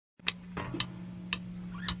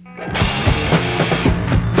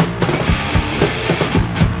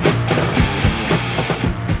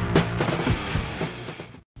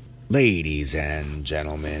Ladies and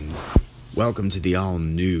gentlemen, welcome to the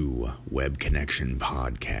all-new Web Connection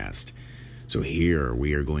podcast. So here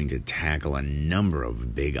we are going to tackle a number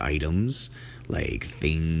of big items, like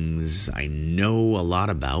things I know a lot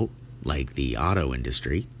about, like the auto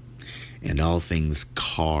industry, and all things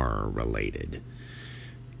car-related,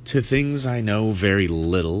 to things I know very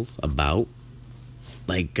little about,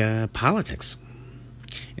 like politics.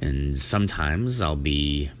 And sometimes I'll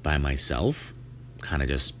be by myself, kind of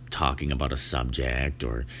just talking about a subject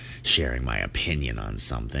or sharing my opinion on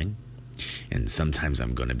something. And sometimes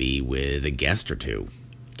I'm going to be with a guest or two.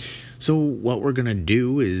 So what we're going to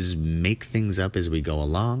do is make things up as we go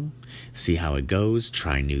along, see how it goes,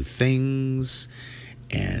 try new things,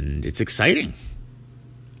 and it's exciting.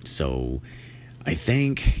 So I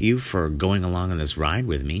thank you for going along on this ride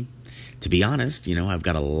with me. To be honest, I've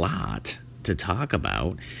got a lot to talk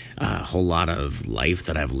about, a whole lot of life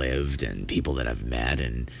that I've lived and people that I've met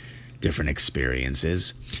and different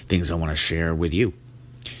experiences, things I want to share with you.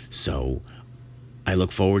 So I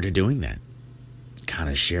look forward to doing that, kind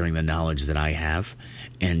of sharing the knowledge that I have.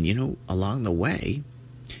 And, along the way,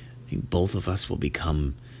 I think both of us will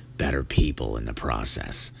become better people in the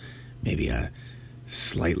process. Maybe a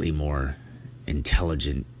slightly more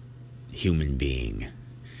intelligent human being.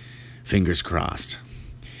 Fingers crossed.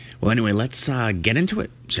 Well, anyway, let's get into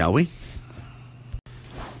it, shall we?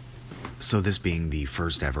 So this being the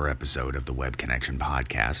first ever episode of the Web Connection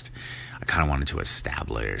podcast, I kind of wanted to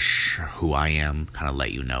establish who I am, kind of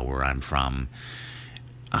let you know where I'm from.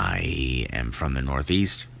 I am from the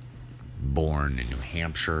Northeast, born in New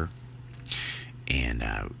Hampshire, and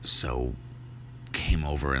so came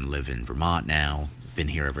over and live in Vermont now. Been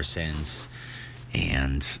here ever since,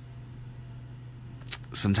 and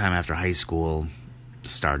sometime after high school,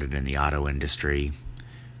 started in the auto industry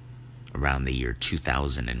around the year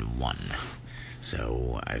 2001.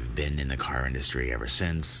 So I've been in the car industry ever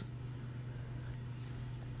since.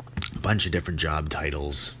 A bunch of different job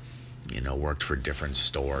titles, worked for different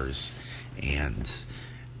stores. And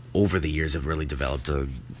over the years, I've really developed a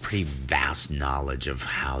pretty vast knowledge of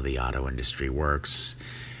how the auto industry works,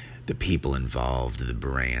 the people involved, the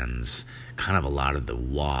brands, kind of a lot of the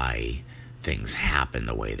why things happen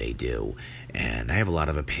the way they do. And I have a lot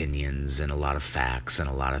of opinions and a lot of facts, and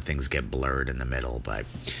a lot of things get blurred in the middle. But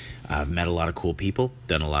I've met a lot of cool people,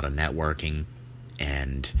 done a lot of networking,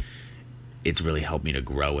 and it's really helped me to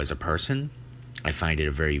grow as a person. I find it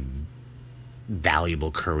a very valuable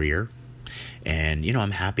career, and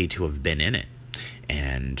I'm happy to have been in it.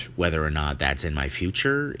 And whether or not that's in my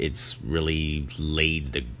future, it's really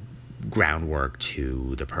laid the groundwork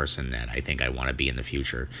to the person that I think I want to be in the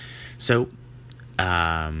future. So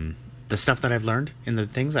the stuff that I've learned in the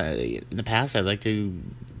things in the past, I'd like to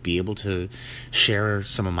be able to share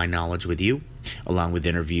some of my knowledge with you, along with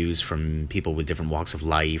interviews from people with different walks of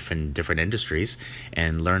life and different industries,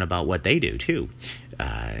 and learn about what they do too.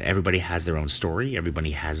 Everybody has their own story. Everybody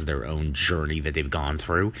has their own journey that they've gone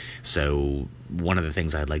through. So one of the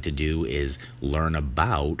things I'd like to do is learn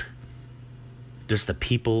about just the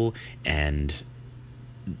people and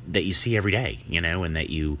that you see every day, and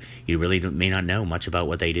that you really may not know much about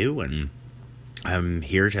what they do. And I'm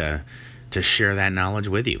here to share that knowledge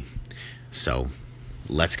with you. So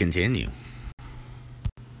let's continue.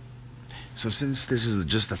 So since this is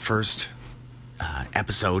just the first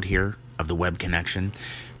episode here of the Web Connection,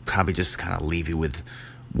 probably just kind of leave you with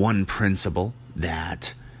one principle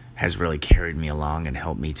that has really carried me along and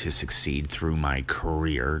helped me to succeed through my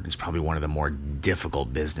career. It's probably one of the more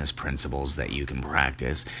difficult business principles that you can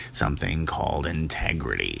practice, something called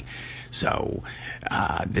integrity. So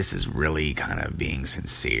this is really kind of being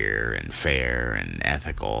sincere and fair and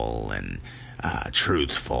ethical and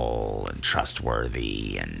truthful and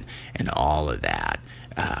trustworthy and all of that.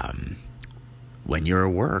 When you're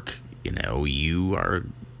at work, you are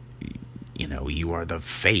the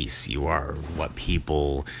face. You are what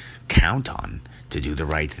people count on to do the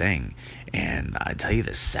right thing. And I tell you,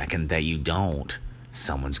 the second that you don't,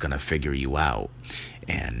 someone's going to figure you out.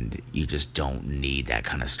 And you just don't need that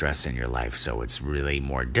kind of stress in your life. So it's really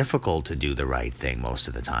more difficult to do the right thing most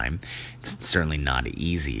of the time. It's certainly not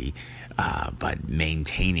easy, but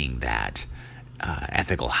maintaining that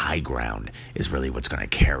ethical high ground is really what's going to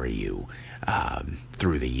carry you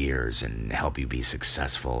through the years and help you be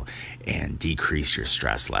successful and decrease your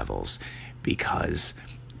stress levels, because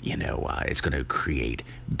it's going to create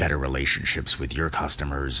better relationships with your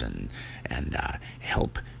customers and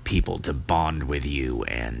help people to bond with you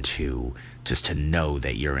and to know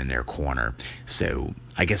that you're in their corner. So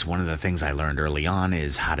I guess one of the things I learned early on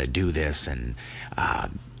is how to do this, and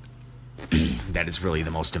that it's really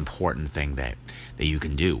the most important thing that you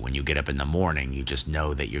can do. When you get up in the morning, you just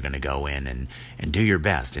know that you're going to go in and do your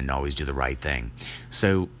best and always do the right thing.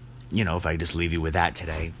 So, if I just leave you with that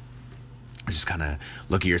today, just kind of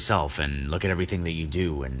look at yourself and look at everything that you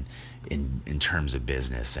do and in terms of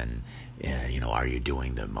business, and are you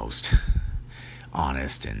doing the most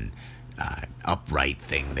honest and upright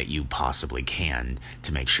thing that you possibly can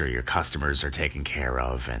to make sure your customers are taken care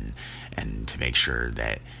of, and to make sure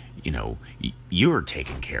that you're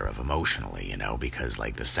taken care of emotionally, because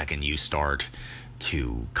like the second you start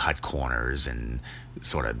to cut corners and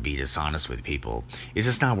sort of be dishonest with people, it's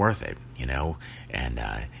just not worth it, and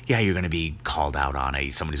you're going to be called out on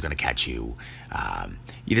it. Somebody's going to catch you.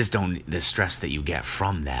 You just don't, the stress that you get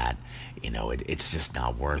from that, it's just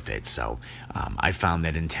not worth it. So I found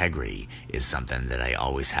that integrity is something that I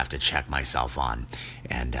always have to check myself on,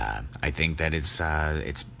 and I think that it's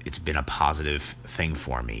been a positive thing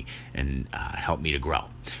for me and helped me to grow.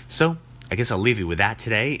 So I guess I'll leave you with that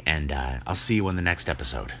today, and I'll see you on the next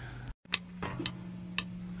episode.